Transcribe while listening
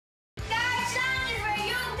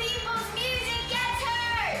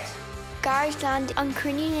Garageland on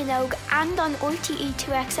Cruinniú and on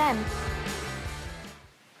RTE2XM.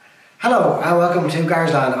 Hello and welcome to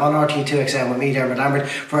Garageland on RTE2XM with me, Dermot Lambert,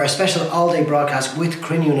 for a special all-day broadcast with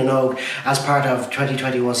Cruinniú as part of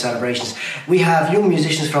 2021 celebrations. We have young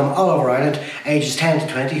musicians from all over Ireland, ages 10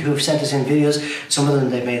 to 20, who have sent us in videos. Some of them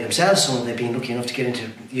they've made themselves, some of them they've been lucky enough to get into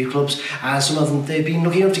youth clubs, and some of them they've been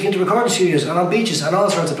lucky enough to get into recording studios and on beaches and all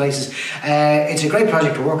sorts of places. It's a great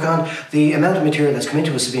project to work on. The amount of material that's come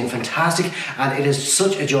into us has been fantastic, and it is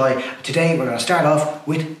such a joy. Today we're going to start off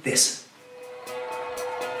with this.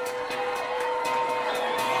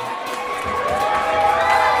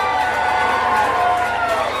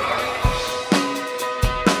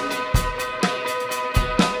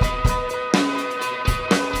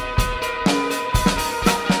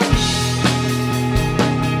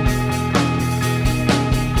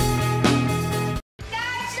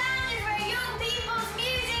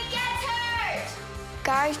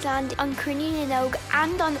 Garageland on Cruinniú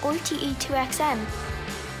and on RTE2XM.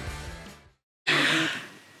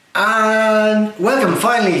 And welcome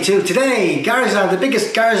finally to today, Garageland, the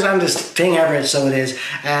biggest Garagelandist thing ever, so it is.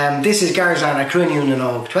 This is Garageland at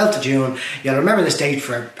Cruinniú 12th of June. You'll remember this date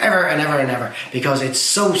forever and ever and ever, because it's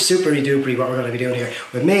so supery dupery what we're going to be doing here.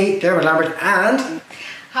 With me, Dermot Lambert, and...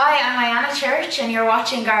 Hi, I'm Ayanna Church and you're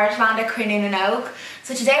watching Garageland at Cruinniú.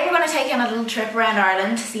 So today we're going to take you on a little trip around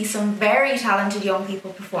Ireland to see some very talented young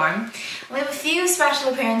people perform. And we have a few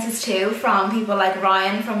special appearances too from people like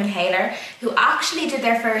Ryan from Inhaler, who actually did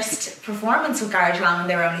their first performance with Garageland when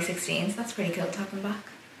they were only 16, so that's pretty cool to have them back.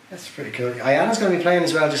 That's pretty cool. Ayanna's going to be playing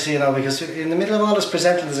as well, just so you know, because in the middle of all this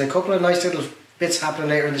presenting there's a couple of nice little bits happening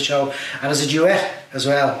later in the show, and there's a duet as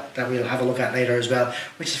well that we'll have a look at later as well,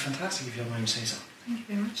 which is fantastic if you don't mind me saying so. Thank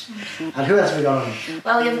you very much. And who else have we got on?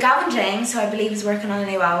 Well, we have Gavin James, who I believe is working on a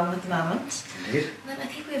new album at the moment. Indeed. And then I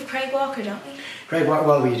think we have Craig Walker, don't we? Craig Walker,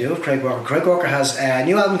 well, we do have Craig Walker. Craig Walker has a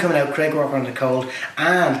new album coming out, Craig Walker on the Cold,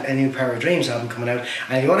 and a new Power of Dreams album coming out.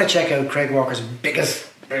 And if you want to check out Craig Walker's biggest,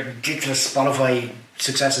 ridiculous Spotify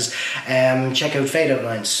successes, check out Fade Out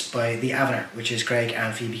Lines by The Avener, which is Craig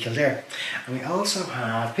and Phoebe Kildare. And we also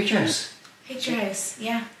have Picture House. Picture House,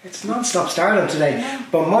 yeah. It's non-stop stardom today,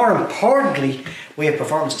 but more importantly, we have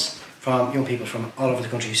performances from young people from all over the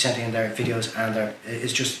country who sent in their videos, and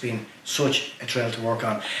it's just been such a thrill to work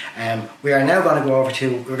on. We are now going to go over to,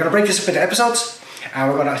 we're going to break this up into episodes, and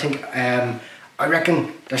we're going to, I think, I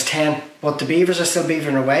reckon there's 10, but the beavers are still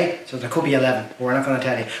beavering away, so there could be 11, but we're not going to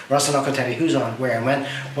tell you. We're also not going to tell you who's on, where and when,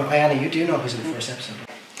 but Ayanna, you do know who's in the first episode.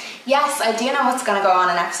 Yes, I do know what's going to go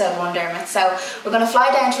on in episode 1, Dermot. So we're going to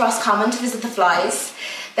fly down to Roscommon to visit the Flies.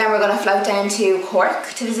 Then we're going to float down to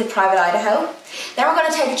Cork to visit Private Idaho. Then we're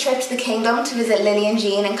going to take a trip to the Kingdom to visit Lily and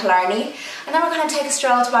Jean in Killarney. And then we're going to take a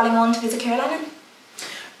stroll to Ballymun to visit Caroline.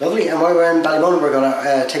 Lovely, and while we're in Ballymun, we're going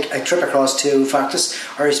to take a trip across to Factus,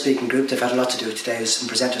 Irish speaking group. They've had a lot to do today. There's some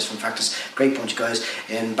presenters from Factus, great bunch of guys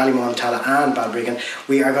in Ballymun, Tala and Balbriggan.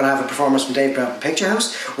 We are going to have a performance from Dave Brown from Picture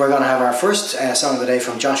House. We're going to have our first song of the day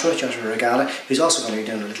from Joshua Regala, who's also going to be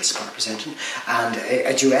doing a little spot presenting, and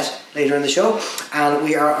a duet later in the show. And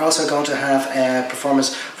we are also going to have a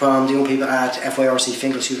performance from the young people at FYRC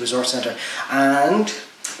Fingalshead Resort Centre. And...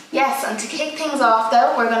 yes, and to kick things off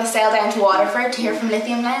though, we're going to sail down to Waterford to hear from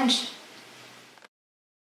Lithium Lounge.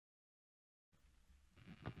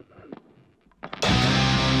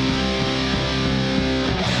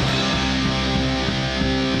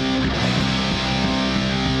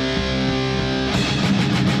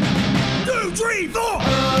 Two, three, four!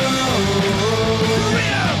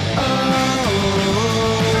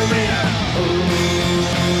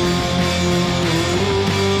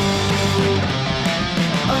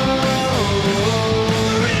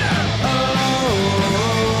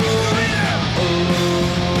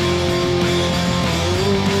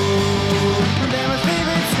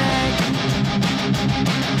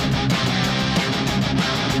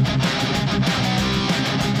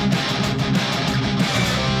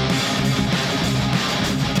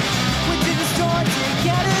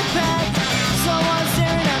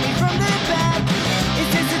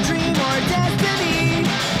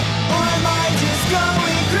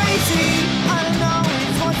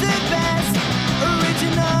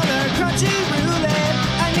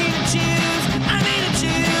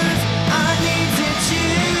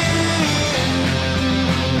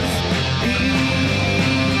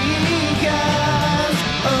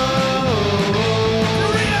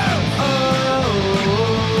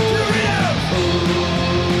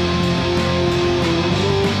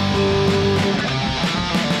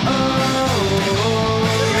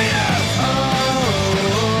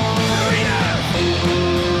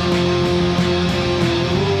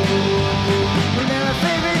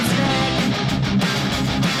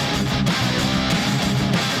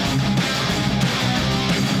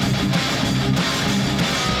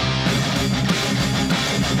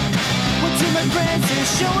 my friends to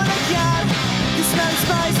show what I got. The smell of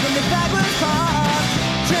spice when the bag was popped.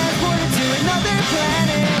 Transported to another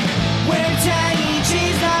planet where tangy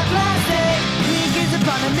cheese not plastic. We gaze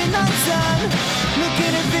upon the midnight sun,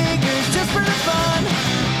 looking at figures just for the fun.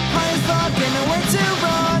 High as fuck and nowhere to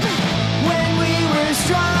run when we were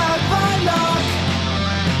struck by luck.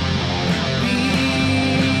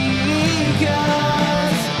 Because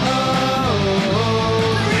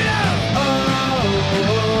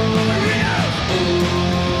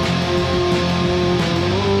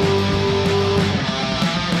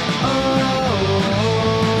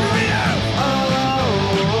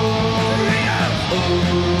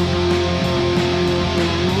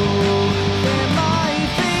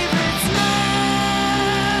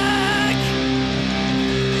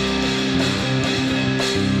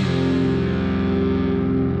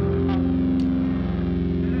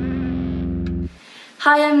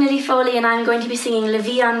Hi, I'm Lily Foley and I'm going to be singing La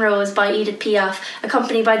Vie en Rose by Edith Piaf,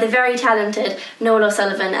 accompanied by the very talented Noel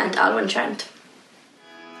O'Sullivan and Alwyn Trent.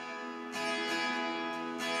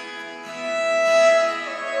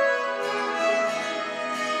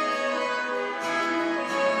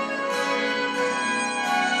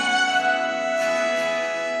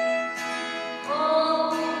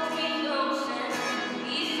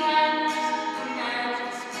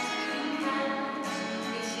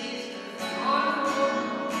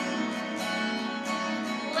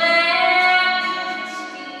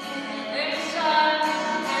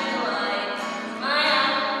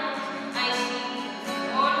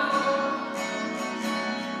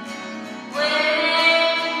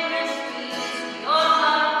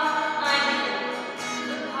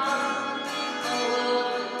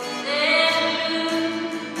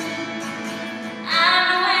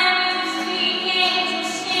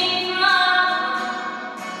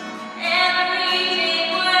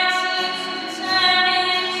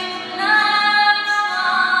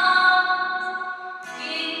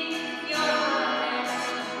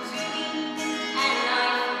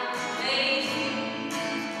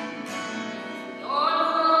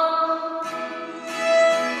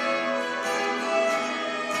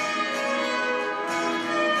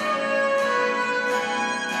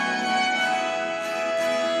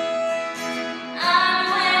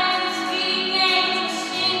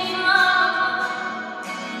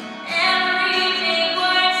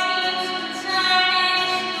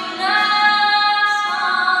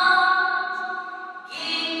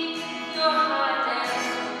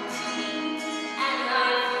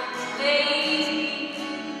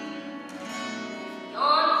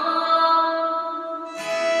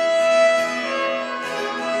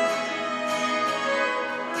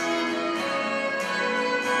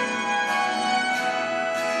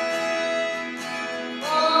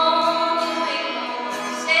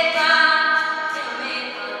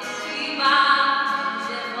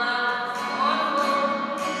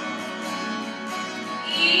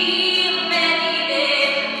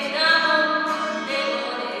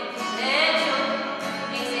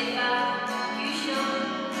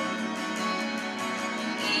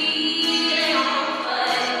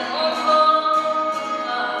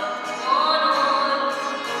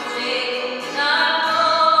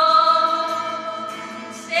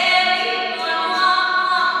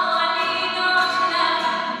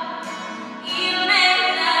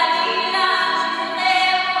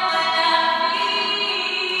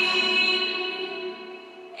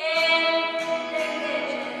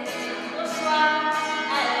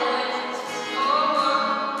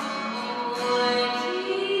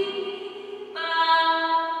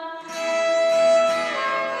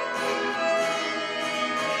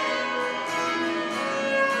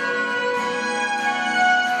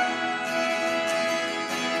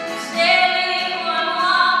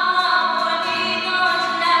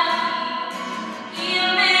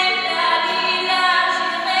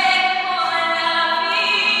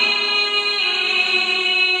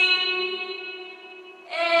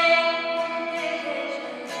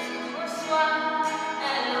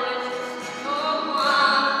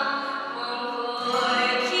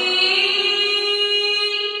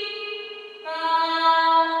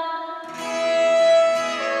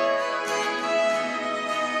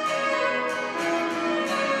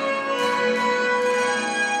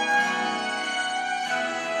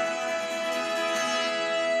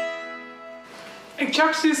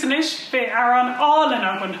 Chuck Susanish, they are on all in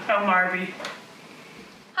Owen, Marby.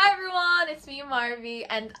 Hi everyone, it's me Marby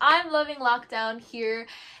and I'm loving lockdown here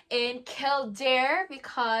in Kildare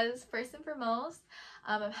because first and foremost,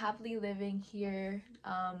 I'm happily living here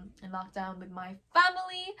in lockdown with my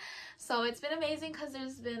family. So it's been amazing because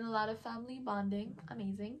there's been a lot of family bonding.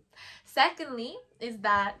 Amazing. Secondly is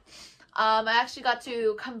that I actually got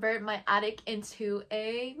to convert my attic into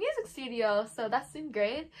a music studio, so that's been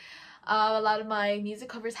great. A lot of my music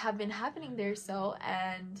covers have been happening there,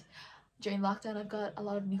 and during lockdown I've got a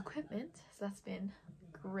lot of new equipment, so that's been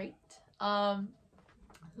great.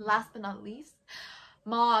 Last but not least,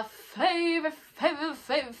 my favorite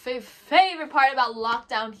part about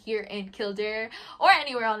lockdown here in Kildare, or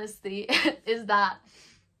anywhere honestly, is that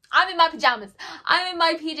I'm in my pajamas. I'm in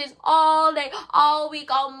my PJs all day, all week,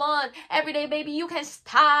 all month, every day, baby. You can't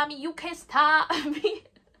stop me. You can't stop me.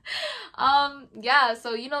 Yeah,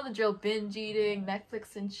 so you know the drill: binge eating,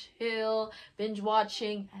 Netflix and chill, binge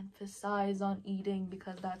watching, emphasize on eating,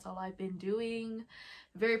 because that's all I've been doing.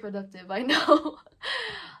 Very productive, I know.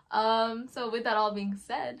 So with that all being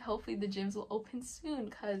said, hopefully the gyms will open soon,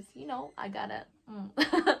 because you know I gotta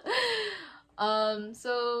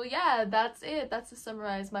so yeah, that's it. That's to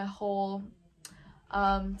summarize my whole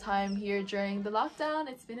time here during the lockdown.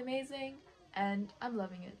 It's been amazing and I'm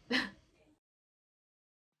loving it.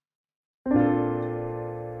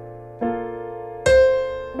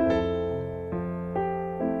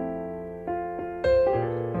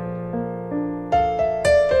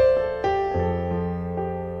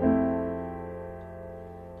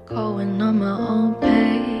 Going on my own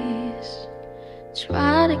pace,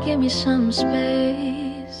 try to give me some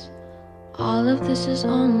space. All of this is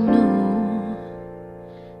all new,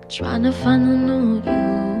 trying to find the new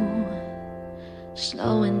you.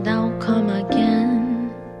 Slowing down, come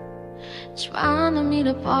again, trying to meet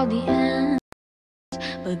up all the ends,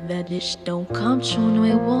 but that just don't come true, no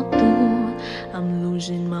it won't do. I'm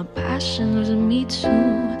losing my passion, losing me too,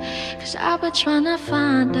 cause I've been trying to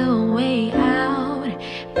find a way out.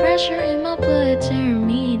 Pressure in my blood tearing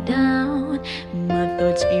me down, my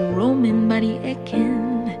thoughts be roaming, body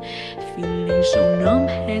aching, feeling so numb,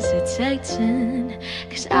 hesitating,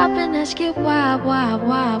 cause I've been asking why?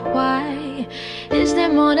 Is there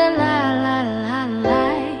more to life?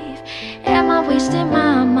 Am I wasting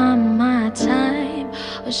my time?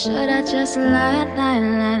 Or should I just lie?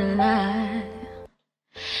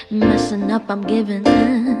 Messing up, I'm giving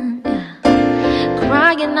in,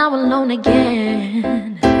 crying out alone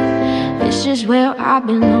again. This is where I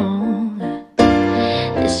belong,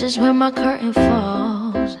 this is where my curtain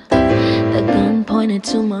falls. The gun pointed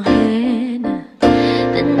to my head,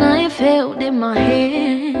 the knife held in my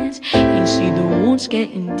hands. You see the wounds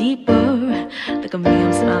getting deeper. Look at me,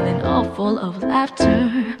 I'm smiling all full of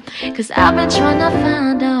laughter, cause I've been trying to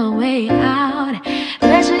find a way out.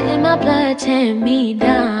 Pressure in my blood tearing me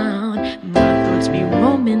down, my thoughts be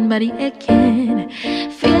roaming, body aching,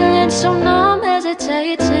 feeling so numb,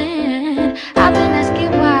 hesitating. I've been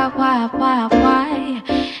asking why?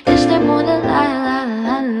 Is there more to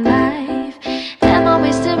life? Am I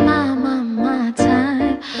wasting my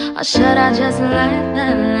time? Or should I just lie?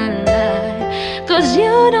 Cause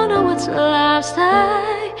you don't know what life's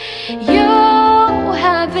like. You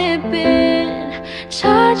haven't been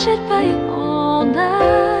tortured by your own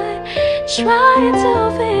life, trying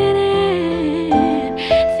to fit in,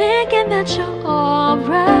 thinking that you're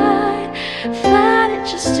alright, fighting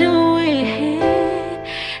just to win.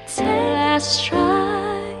 Last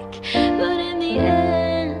strike, but in the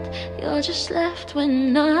end, you're just left with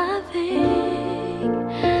nothing.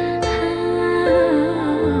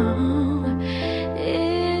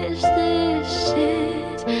 Is this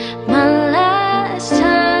it? My last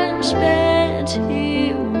time spent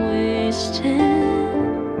here wasting.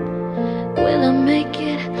 Will I make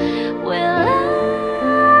it? Will I?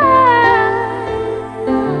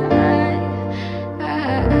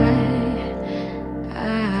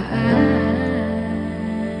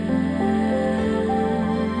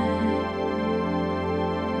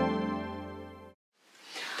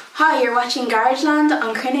 Hi, you're watching Garageland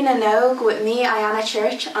on Cruinniú with me, Ayanna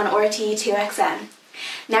Church, on RTE2XM.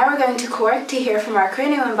 Now we're going to Cork to hear from our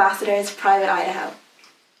Cruinniú ambassadors, Private Idaho.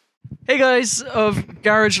 Hey guys of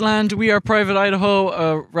Garageland, we are Private Idaho,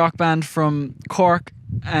 a rock band from Cork,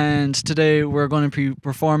 and today we're going to be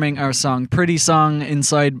performing our song Pretty Song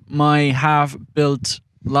inside my half-built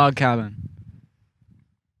log cabin.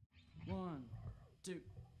 1, 2,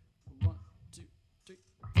 1, 2, 3.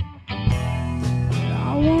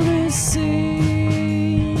 I wanna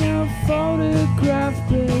see your photograph,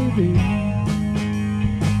 baby,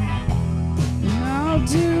 and I'll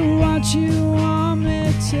do what you want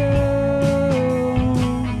me to.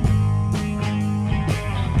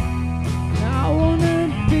 I wanna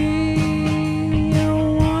be your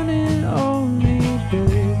one and only,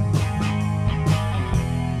 babe.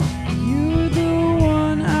 You're the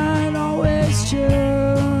one I'd always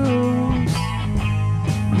choose.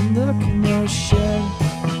 Look in your shed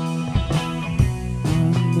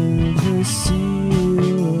under the see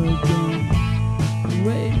you again.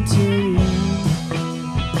 Wait until you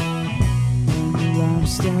when life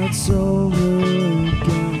starts over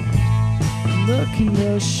again. Look in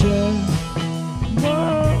the shed.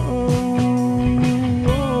 Whoa,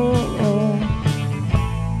 whoa, whoa.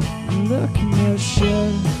 Look in the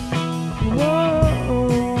shed. Whoa,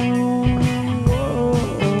 whoa.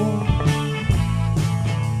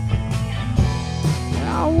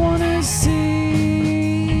 I wanna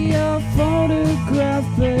see a photograph,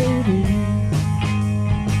 baby.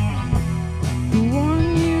 The one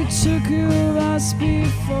you took of us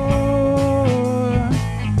before.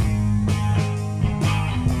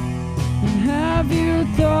 And have you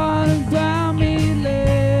thought about me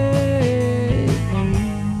lately?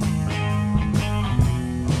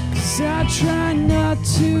 'Cause I try not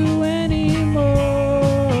to anymore.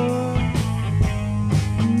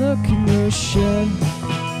 Look in the shed.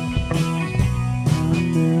 I'll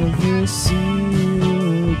never see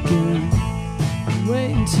you again.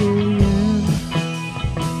 Wait until the end.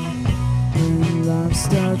 When life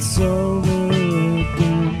starts over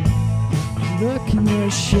again. Look in the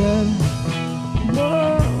shed.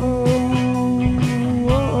 Whoa,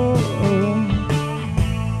 whoa, whoa.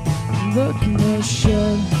 Look in the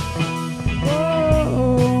shed. Whoa,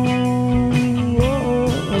 whoa,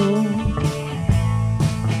 whoa.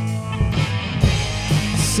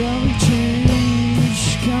 So we change,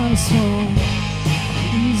 kinda small,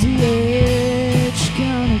 easy edge,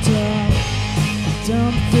 kinda dark,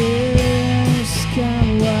 dump this,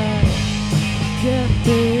 kinda wide, get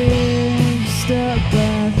big, step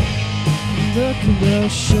back, look in the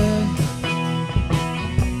shed.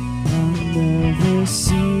 I'll never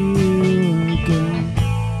see you again.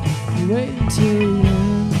 Wait until the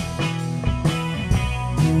end.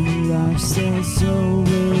 When life starts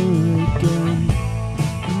over again.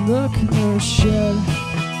 Look in the shed.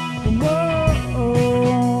 Whoa, whoa,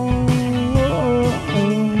 whoa.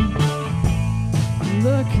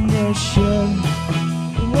 Look in the shed.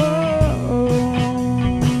 Whoa,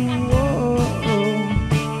 whoa.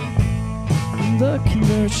 Look in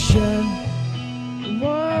the shed.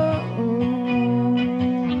 Whoa, whoa.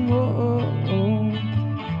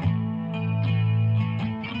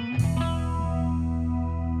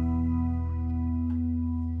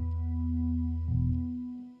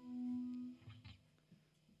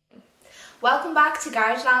 Welcome back to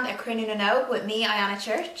Garageland at Cruinniú with me, Ayanna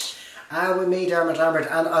Church. With me, Dermot Lambert,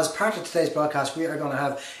 and as part of today's broadcast we are going to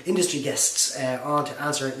have industry guests on to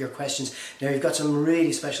answer your questions. Now we've got some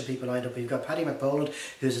really special people lined up. We've got Paddy McBoland,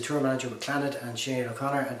 who's a tour manager with Planet, and Sheena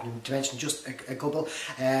O'Connor, and to mention just a couple.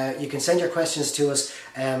 You can send your questions to us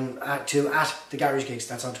at the Garage Gigs.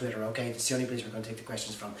 That's on Twitter, okay? It's the only place we're going to take the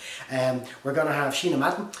questions from. We're going to have Sheena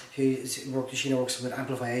Madden, Sheena works with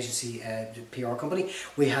Amplify Agency, PR company.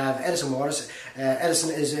 We have Edison Waters. Edison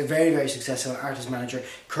is a very, very successful artist manager.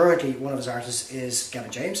 Currently one of his artists is Gavin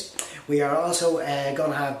James. We are also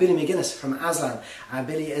going to have Billy McGuinness from Aslan.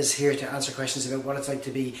 Billy is here to answer questions about what it's like to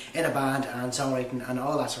be in a band and songwriting and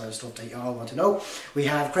all that sort of stuff that you all want to know. We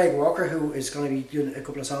have Craig Walker, who is going to be doing a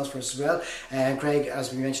couple of songs for us as well. Craig,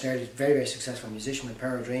 as we mentioned earlier, is a very, very successful musician with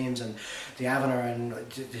Pair of Dreams and The Avener, and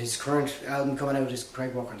his current album coming out is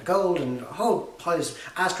Craig Walker and the Gold, and a whole pile of stuff.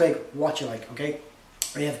 Ask Craig what you like, okay?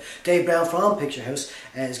 We have Dave Brown from Picture House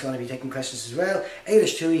is going to be taking questions as well.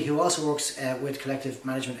 Ailish Tui, who also works with Collective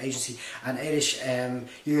Management Agency, and Ailish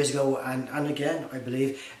years ago and again I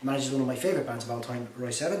believe manages one of my favourite bands of all time,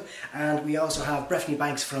 Roy 7. And we also have Breffney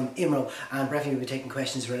Banks from IMRO, and Breffney will be taking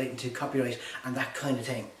questions relating to copyright and that kind of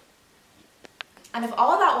thing. And if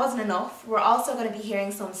all that wasn't enough, we're also going to be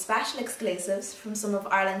hearing some special exclusives from some of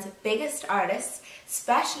Ireland's biggest artists,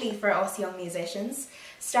 especially for us young musicians.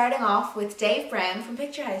 Starting off with Dave Brown from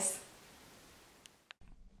Picture House.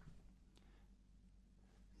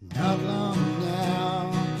 Not long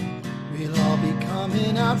now, we'll all be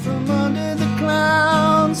coming out from under the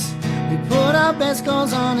clouds. We put our best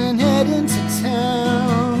clothes on and head into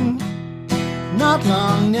town. Not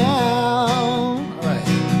long now. Alright.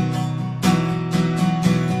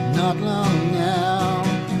 Not long now.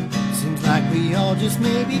 Seems like we all just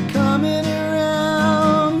may be coming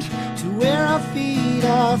around to where our feet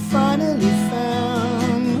are finally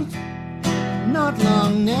found. Not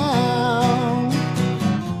long now.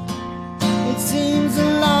 It seems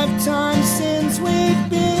a lifetime since we've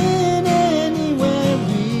been anywhere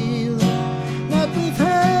real, like we've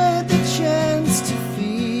had the chance to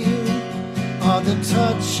feel all the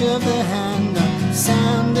touch of the hand, the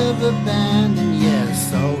sound of a band. And yes,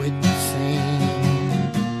 so it would seem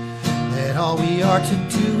that all we are to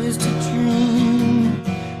do is to dream.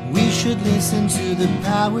 We should listen to the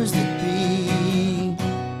powers that be.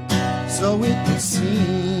 so it would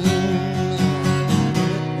seem.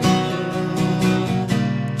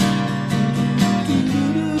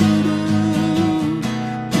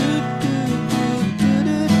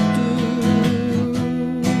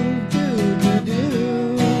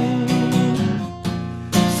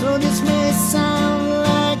 So this may sound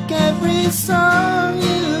like every song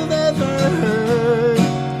you've ever heard,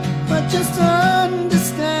 but just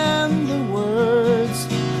understand the words,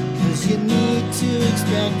 'cause you need to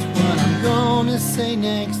expect what I'm gonna say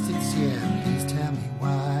next. It's please tell me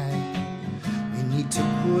why we need to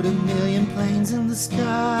put a million planes in the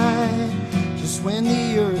sky, just when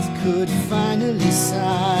the earth could finally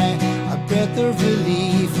sigh a breath of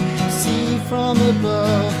relief, see from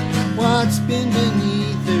above what's been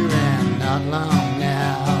beneath her. And not long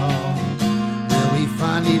now will we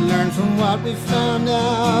finally learn from what we found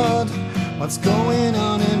out, what's going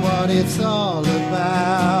on and what it's all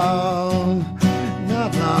about.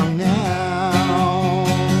 Not long now,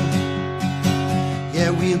 yeah,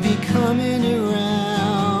 we'll be coming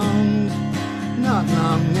around. Not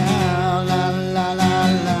long now, la la la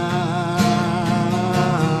la.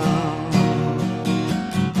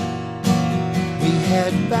 We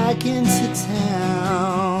head back into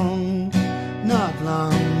town. Not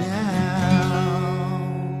long now.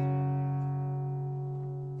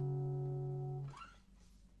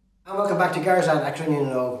 And welcome back to Garageland at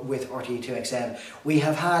Cruinniú with RTE2XM. We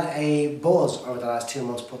have had a buzz over the last 2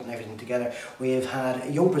 months putting everything together. We have had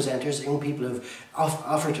young presenters, young people who've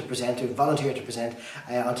offered to present, who've volunteered to present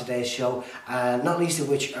on today's show, and not least of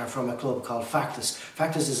which are from a club called Factus.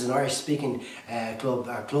 Factus is an Irish-speaking club,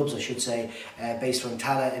 or clubs I should say, based from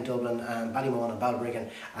Tala in Dublin and Ballymun and Balbriggan.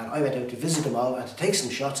 And I went out to visit them all and to take some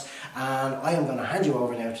shots, and I am going to hand you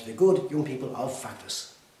over now to the good young people of Factus.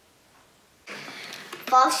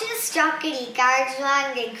 Bosses Jockey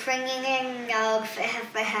Garageland in Cruinniú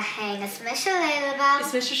Hain. Is Misha Lalabal?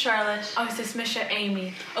 Is Misha Charlotte? Agus is Misha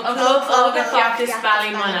Amy. O club óga fiachtas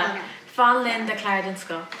Ballymuna. Fan Linda Clarendon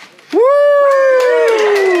Sco.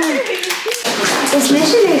 Is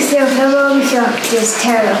Misha Lucy o club óga fiachtas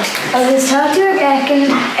Terra. Agus táú Gecken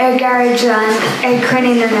Garageland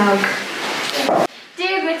Cruinniú.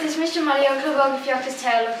 Dear Gwyd, is Mr. Molly o club óga fiachtas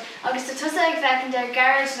Terra. Agus tá tusa ag fecin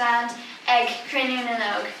Garageland Cruinniú na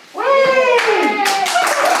Nog.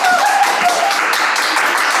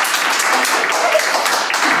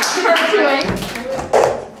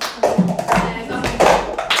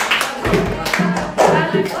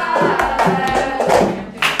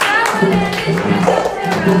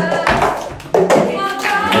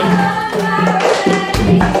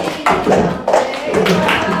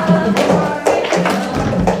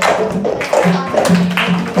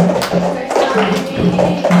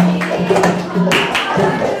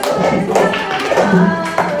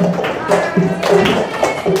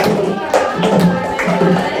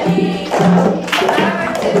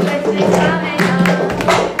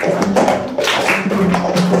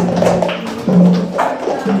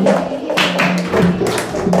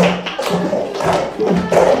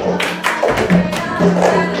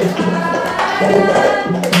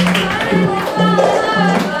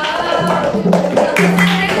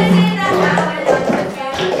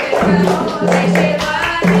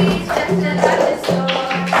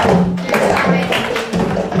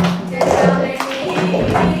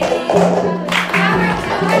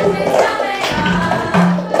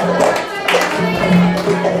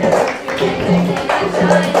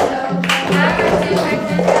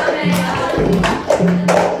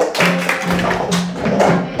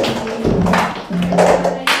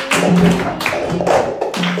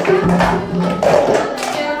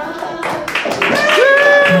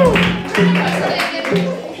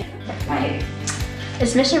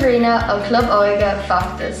 Is mis arena ó club óige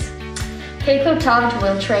Factus. Keiko Taft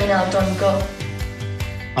will train out done go.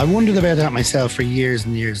 I wondered about that myself for years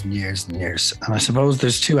and years and years and years. And I suppose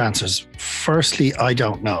there's two answers. Firstly, I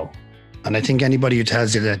don't know. And I think anybody who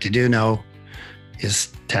tells you that they do know is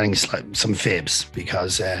telling some fibs,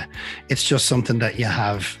 because it's just something that you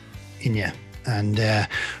have in you. And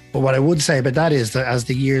but what I would say about that is that as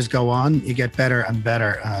the years go on, you get better and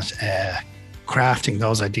better at crafting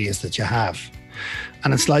those ideas that you have.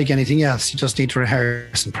 And it's like anything else, you just need to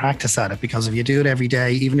rehearse and practice at it, because if you do it every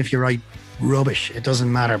day, even if you write rubbish, it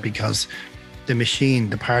doesn't matter, because the machine,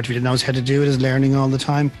 the part of you that knows how to do it, is learning all the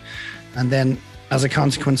time. And then as a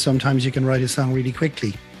consequence, sometimes you can write a song really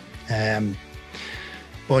quickly.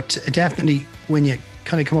 But definitely when you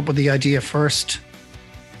kind of come up with the idea first,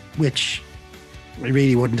 which I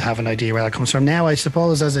really wouldn't have an idea where that comes from. Now, I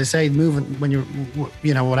suppose, as I say, moving, when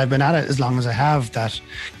when I've been at it as long as I have, that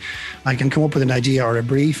I can come up with an idea or a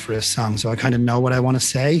brief for a song, so I kind of know what I want to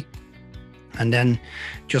say. and then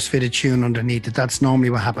just fit a tune underneath it. That's normally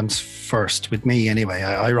what happens first with me anyway.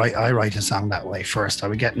 I write a song that way first. I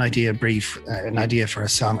would get an idea for a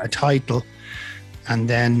song, a title, and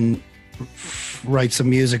then write some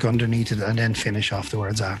music underneath it and then finish off the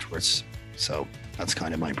words afterwards. So that's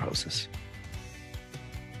kind of my process.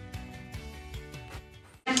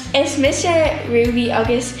 Is Mr. Ruby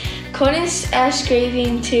agus Cunis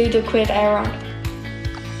screaming to the quid Aaron?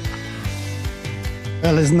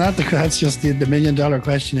 Well, isn't that's just the $1 million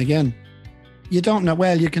question again? You don't know.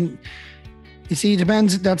 Well, you see, it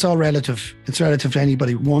depends. That's all relative. It's relative to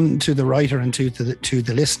anybody. One, to the writer, and two, to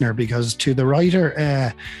the listener. Because to the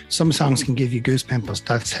writer, some songs can give you goose pimples.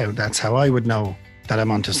 That's how I would know that I'm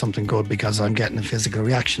onto something good, because I'm getting a physical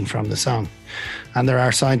reaction from the song. And there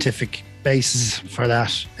are scientific basis for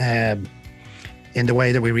that in the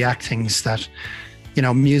way that we react things. That, you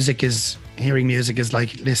know, hearing music is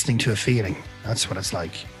like listening to a feeling. That's what it's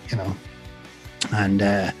like, you know.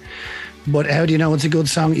 And but how do you know it's a good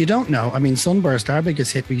song? You don't know. I mean, Sunburst, our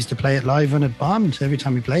biggest hit, we used to play it live and it bombed. Every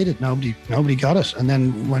time we played it, nobody got it. And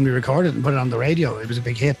then when we recorded it and put it on the radio, it was a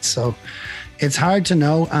big hit. So it's hard to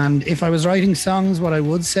know. And if I was writing songs, what I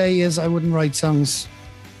would say is I wouldn't write songs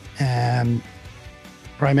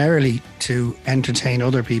primarily to entertain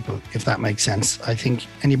other people, if that makes sense. I think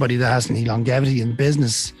anybody that has any longevity in the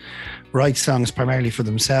business writes songs primarily for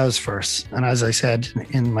themselves first. And as I said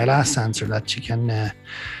in my last answer, that you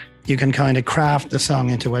can kind of craft the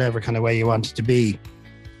song into whatever kind of way you want it to be.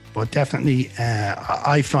 But definitely,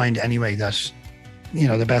 I find anyway that, you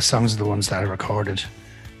know, the best songs are the ones that are recorded,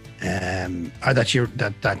 or that you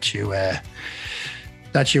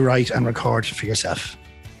write and record for yourself.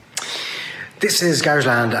 This is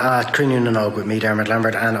Garageland at Cruinniú with me, Dermot,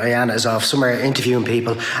 Lambert, and Ayanna is off somewhere interviewing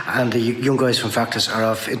people, and the young guys from Factus are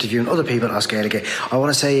off interviewing other people at Gaeilge. I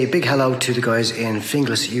want to say a big hello to the guys in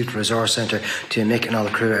Finglas Youth Resource Centre, to Mick and all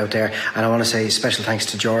the crew out there, and I want to say special thanks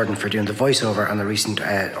to Jordan for doing the voiceover on the recent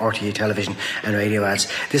RTE television and radio ads.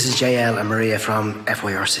 This is JL and Maria from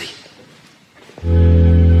FYRC.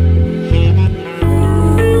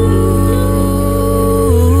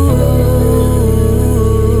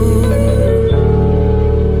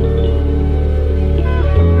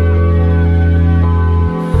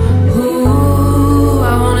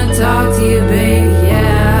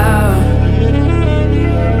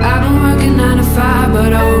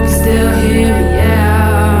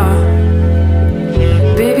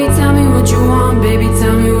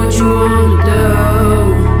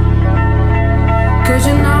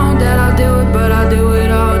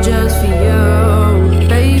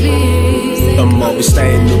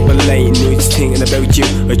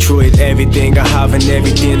 Everything I have and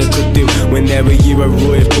everything I could do. Whenever you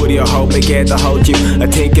arrive, buddy, I hope I get to hold you. I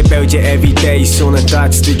think about you every day, son, and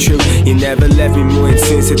that's the truth. You never left me mind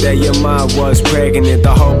since the day your mom was pregnant.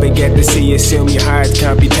 I hope I get to see you soon. Your heart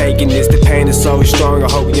can't be taking this. The pain is so strong.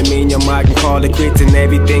 I hope you mean your mom can call it quits. And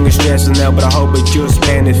everything is stressful now, but I hope it just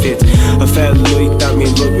benefits. I felt like that me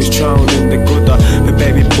love was thrown in the gutter. But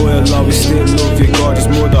baby boy, I'll always still love your gorgeous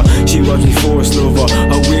mother. She was my first lover.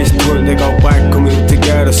 I wish time to go back, coming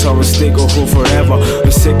together, so I'm stick with her forever.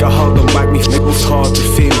 I'm sick of holding back, me was hard to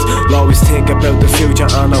feel. I'll always think about the future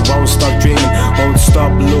and I won't stop dreaming. Won't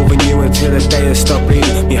stop loving you until the day I stop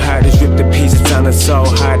breathing. My heart is ripped to pieces and it's so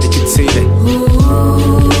hard to concede it.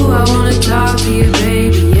 Ooh, I wanna talk to you,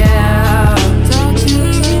 baby, yeah. Talk to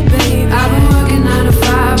you, baby. I've been working 9 to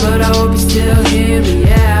 5, but I hope you still hear me,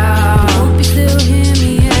 yeah. I hope you still hear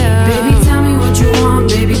me, yeah. Baby, tell me what you want,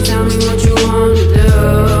 baby, tell me what you want to do.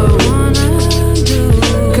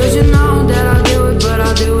 Cause you know that I'll do it, but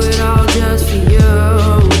I'll do it all just for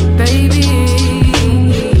you, baby.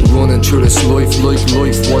 Running through this life like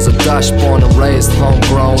life was a dash, born and raised,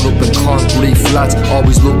 homegrown up in concrete flats.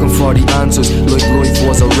 Always looking for the answers, like life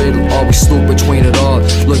was a riddle. Always stuck between it all,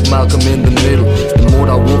 like Malcolm in the middle. The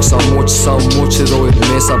mother worked so much that I'd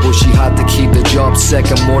miss her, but she had to keep the job.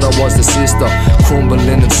 Second mother was the sister, crumbling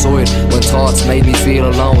inside when thoughts made me feel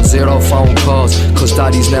alone. 0 phone calls, cause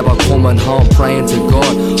daddy's never coming home. Praying to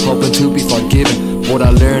God, hoping to be forgiven. But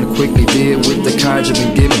I learned quickly deal with the cards I've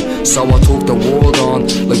been given. So I took the world on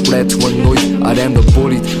like bread to a knife. I'd end up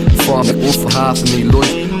bullied for half of me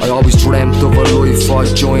life. I always dreamt of a life for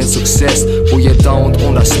joy and success, but you don't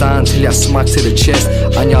understand till you're smacked to the chest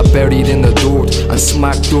and you're buried in the dirt and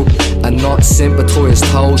smacked up and not sympathised,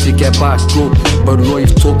 told to get back up. But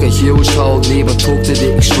life took a huge toll, even took to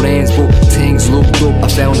the extremes, but things looked up. I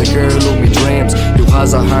found a girl of my dreams who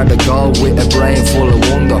has a heart of gold with a brain full of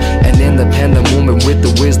wonder, an independent woman with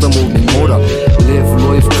the wisdom of my mother. Live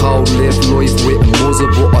life cold, live life with a muzzle,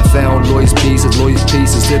 but I found life's pieces to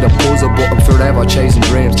the puzzle. But I'm forever chasing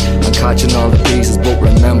dreams and catching all the pieces. But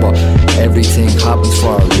remember, everything happens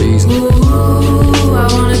for a reason. Ooh, I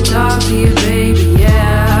wanna talk to you, baby,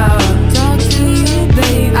 yeah. Talk to you,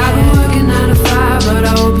 baby. I've been working 9 to 5, but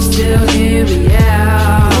I hope you still hear me,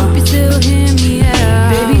 yeah. Hope you still hear me, yeah.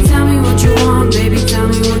 Baby, tell me what you want, baby, tell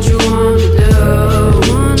me what you want to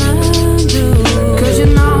do. Cause you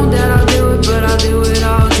know that I'll do it, but I'll do it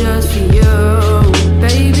all just for you,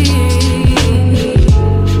 baby.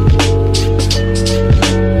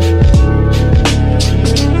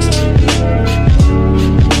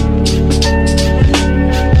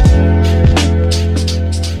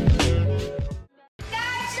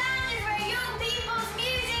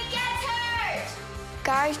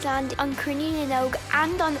 Garageland on Cruinniú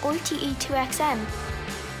and on RTE 2XM.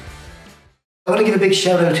 I want to give a big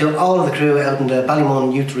shout out to all of the crew out in the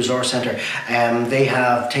Ballymun Youth Resource Centre. They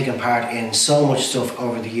have taken part in so much stuff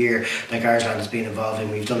over the year that Garageland has been involved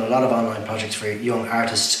in. We've done a lot of online projects for young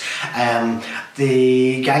artists.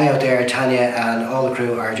 The gang out there, Tanya and all the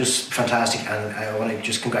crew, are just fantastic, and I want to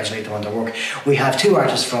just congratulate them on their work. We have 2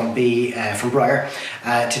 artists from Briar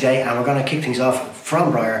today, and we're going to kick things off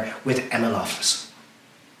from Briar with Emma Loftus.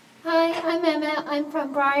 Hi, I'm Emma. I'm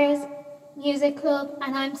from Briar's Music Club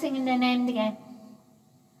and I'm singing The Name of the Game.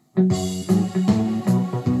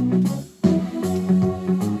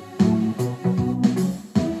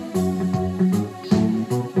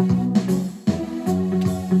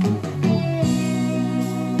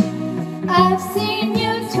 I've seen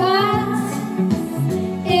you twice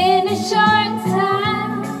in a short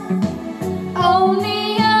time,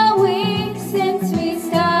 only a week since we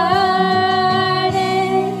started.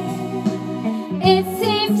 It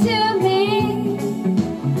seems to me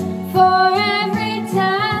for every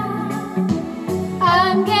time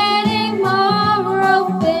I'm getting more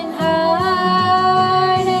open-hearted.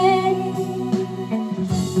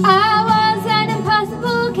 I was an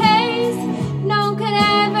impossible case, no one could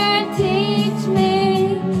ever teach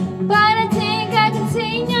me, but I think I can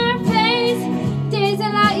see in your face there's a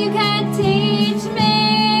lot you can't teach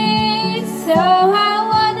me. So I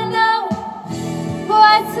wanna know,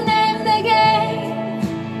 what's the name of the game?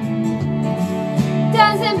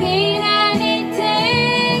 Doesn't mean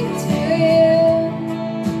anything to you.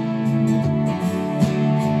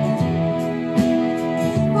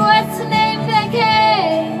 What's the name of the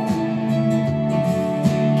game?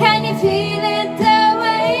 Can you feel it the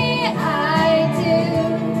way I do?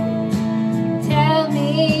 Tell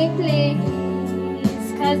me please,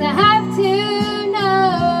 'cause I have to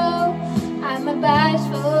know. I'm a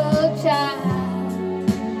bashful child,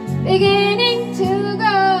 beginning to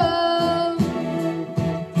grow.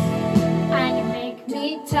 And you make me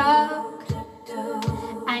talk,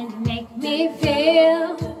 and you make me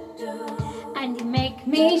feel, and you make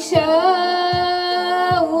me show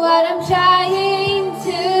what I'm trying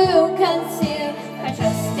to conceal. I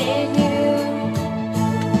trust in you.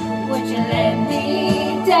 Would you let me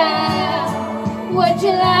down? Would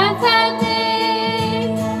you laugh at me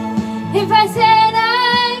if I said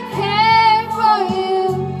I care for you?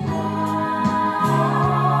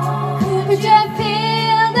 Would you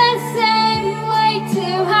feel the same way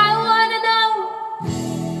too? I wanna know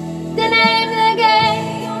the name of the game.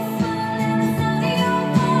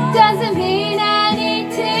 Doesn't mean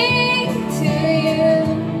anything to you.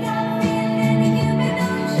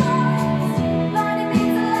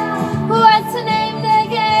 What's the name of the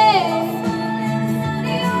game?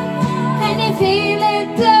 Can you feel it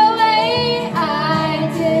the way I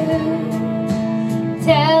do?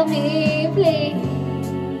 Tell me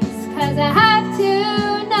please, 'cause I have to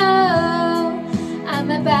know. I'm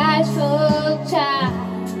a bashful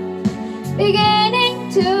child, beginning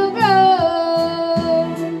to grow.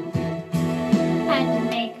 And you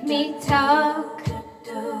make me talk,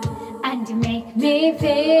 and you make me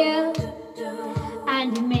feel, and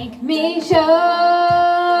you make me show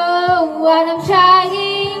what I'm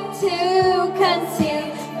trying to conceal.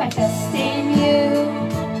 By trust in you,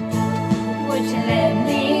 would you let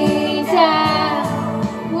me down?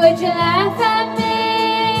 Would you laugh at me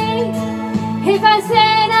if I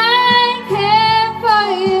said I care for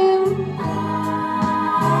you?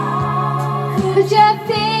 Would you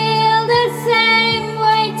feel the same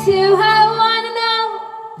way too? I wanna know.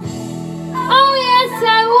 Oh yes,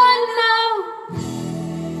 I wanna know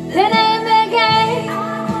the name of the game.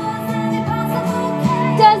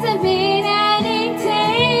 Doesn't mean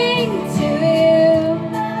anything to you.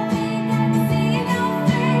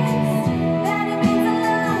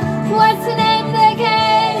 What's the name?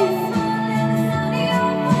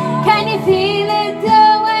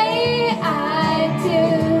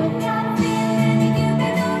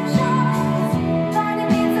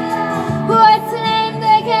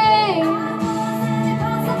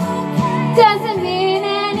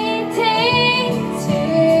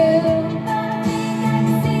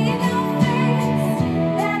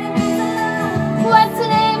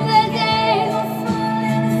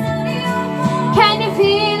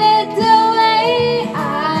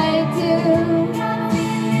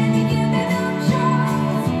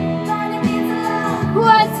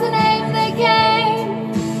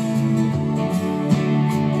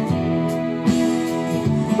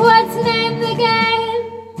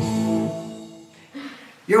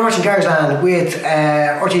 You're watching Garageland with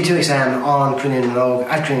RT2XM on Cruinniú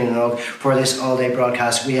at Cruinniú for this all-day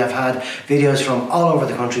broadcast. We have had videos from all over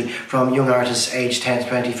the country, from young artists aged 10 to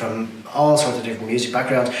 20, from all sorts of different music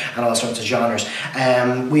backgrounds and all sorts of genres.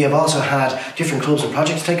 We have also had different clubs and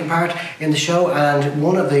projects taking part in the show, and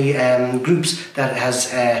one of the groups that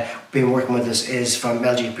has been working with us is from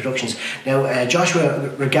LG Productions. Now, Joshua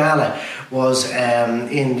Regala was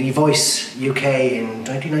in The Voice UK in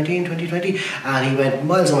 2019, 2020, and he went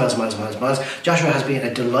miles and miles and miles and miles and miles. Joshua has been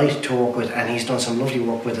a delight to work with, and he's done some lovely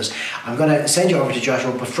work with us. I'm going to send you over to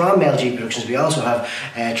Joshua, but from LG Productions we also have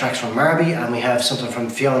tracks from Marby, and we have something from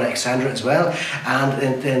Fiona Alexandra as well,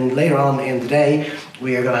 and then later on in the day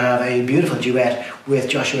we are going to have a beautiful duet with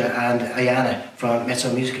Joshua and Ayanna from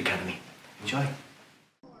Mezzo Music Academy. Enjoy.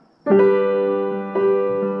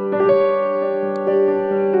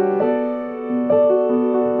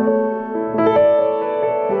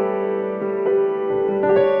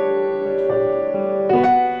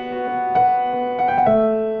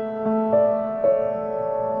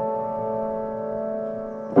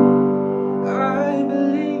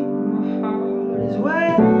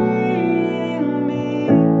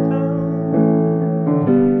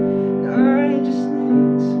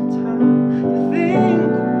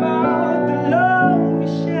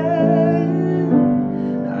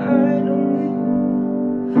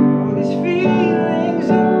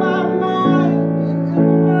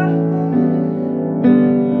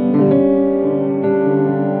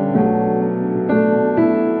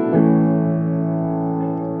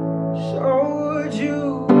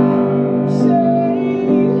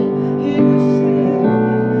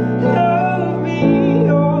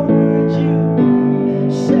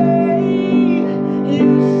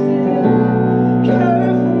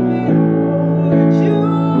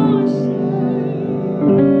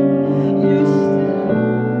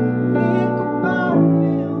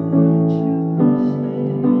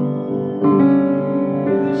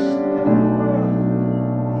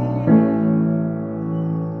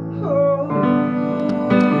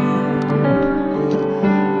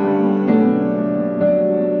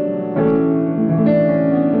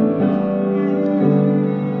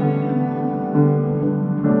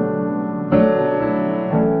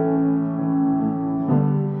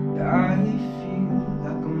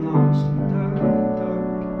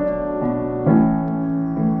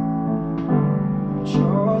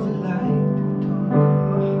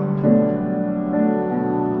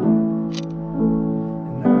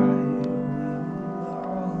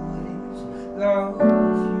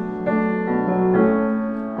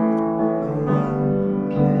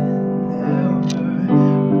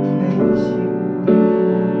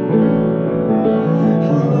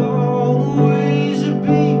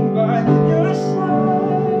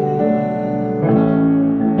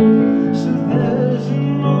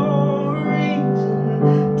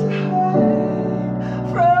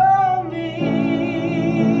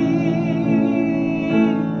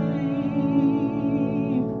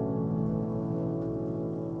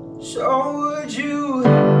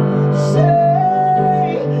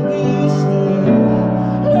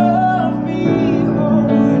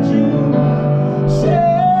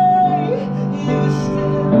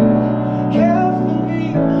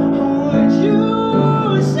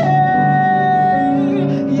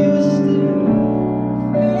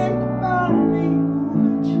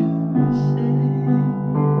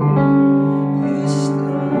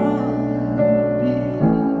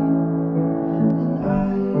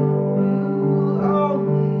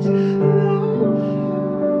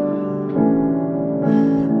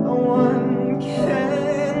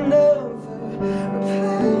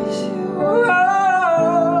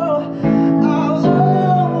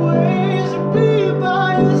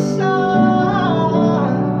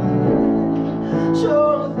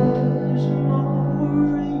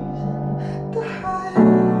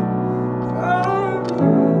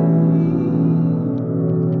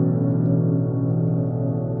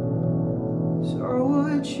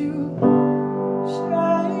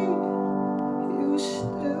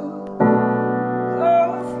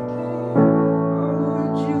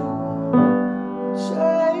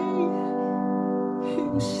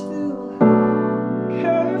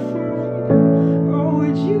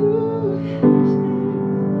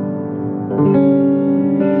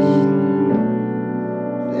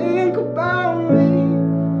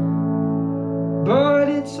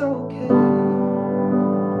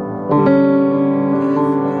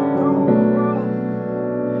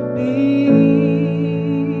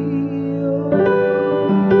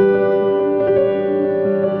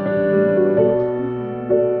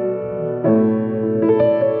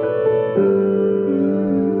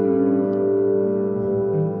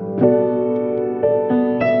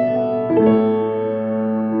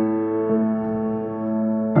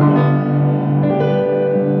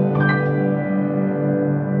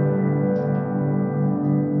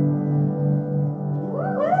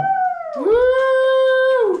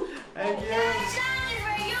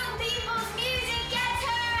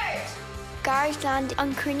 Garageland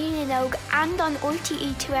on Cruinniú and on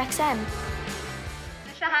RTE2XM.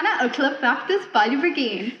 Hannah ó Club Baptist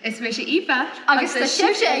Ballybrigeen. Is me sé Aoife agus tá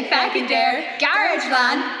sibse ag fecin déir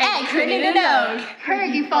Garageland ag Cruinniú.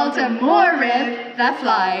 Hergy falta more rib that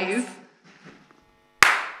flies.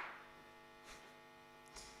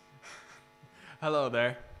 Hello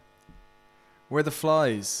there. We're the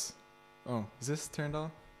Flies. Oh, is this turned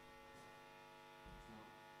on?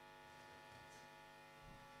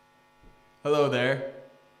 Hello there.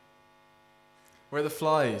 We're the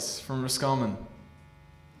Flies from Roscommon.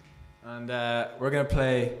 And we're going to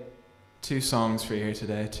play 2 songs for you here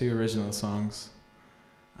today, 2 original songs.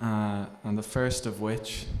 And the first of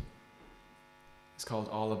which is called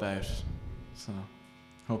All About. So,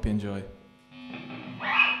 hope you enjoy.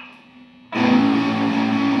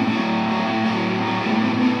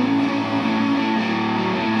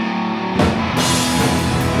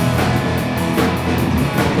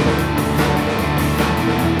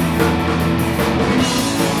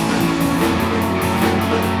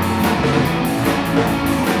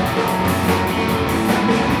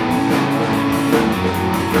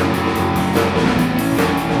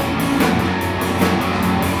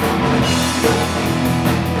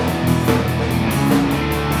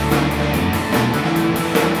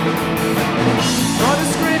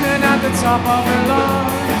 Top of her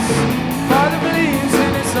lungs. Father believes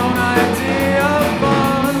in his own idea of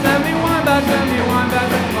fun. Let me wind back the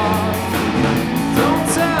clock. Don't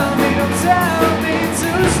tell me to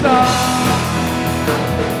stop.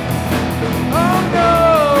 Oh no,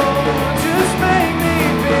 just make me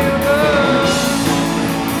feel good.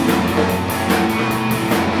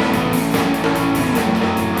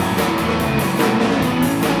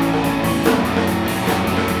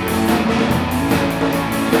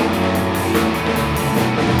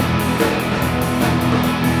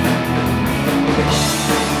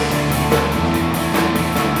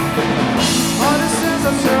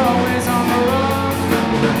 Always on the run.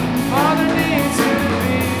 Father needs you to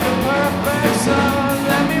be the perfect son.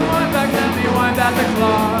 Let me wind back the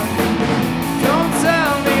clock. Don't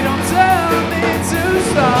tell me to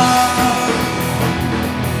stop.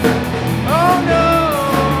 Oh no,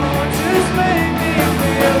 just make me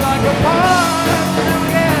feel like a part. Never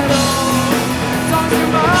get old. Talk to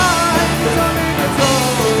mind, it's under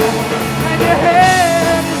control. And your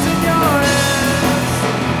head is in your hands.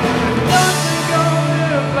 Nothing goes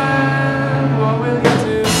plan. What will you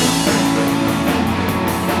do?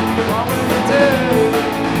 What will you do?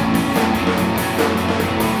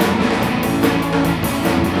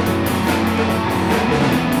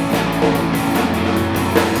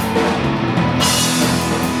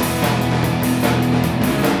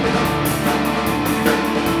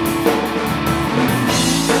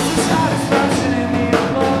 There's the satisfaction in the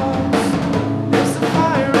applause. There's the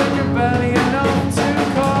fire in your belly enough to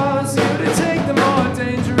cause you to take the more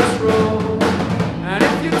dangerous road. And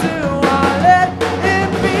if you do, I'll let it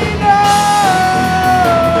be known.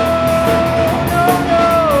 No, no.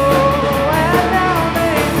 And now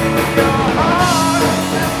maybe your heart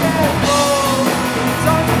will get cold. It's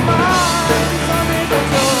on your mind, it's under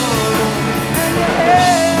control. And your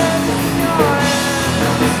head is in your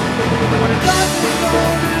hands. When it doesn't go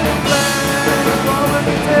to plan, what will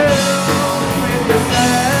you do with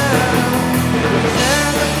yourself? Will you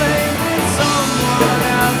share the flame with someone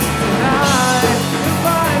else tonight? You'll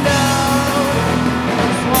find out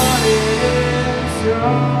just what it is you're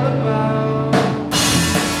all about.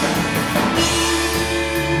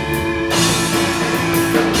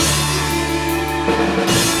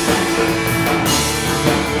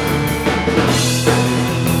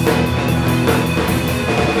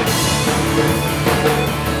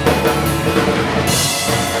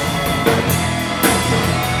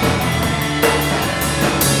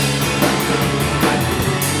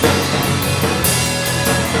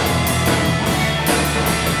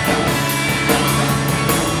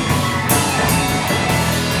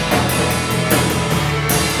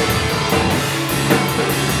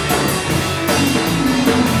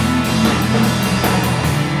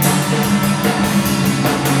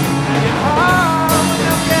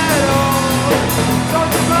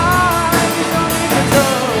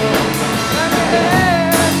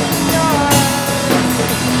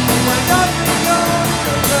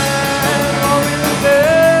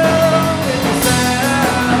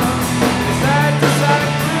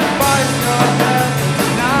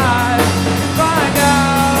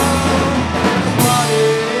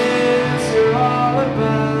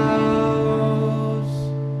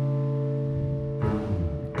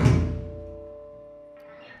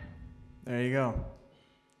 There you go.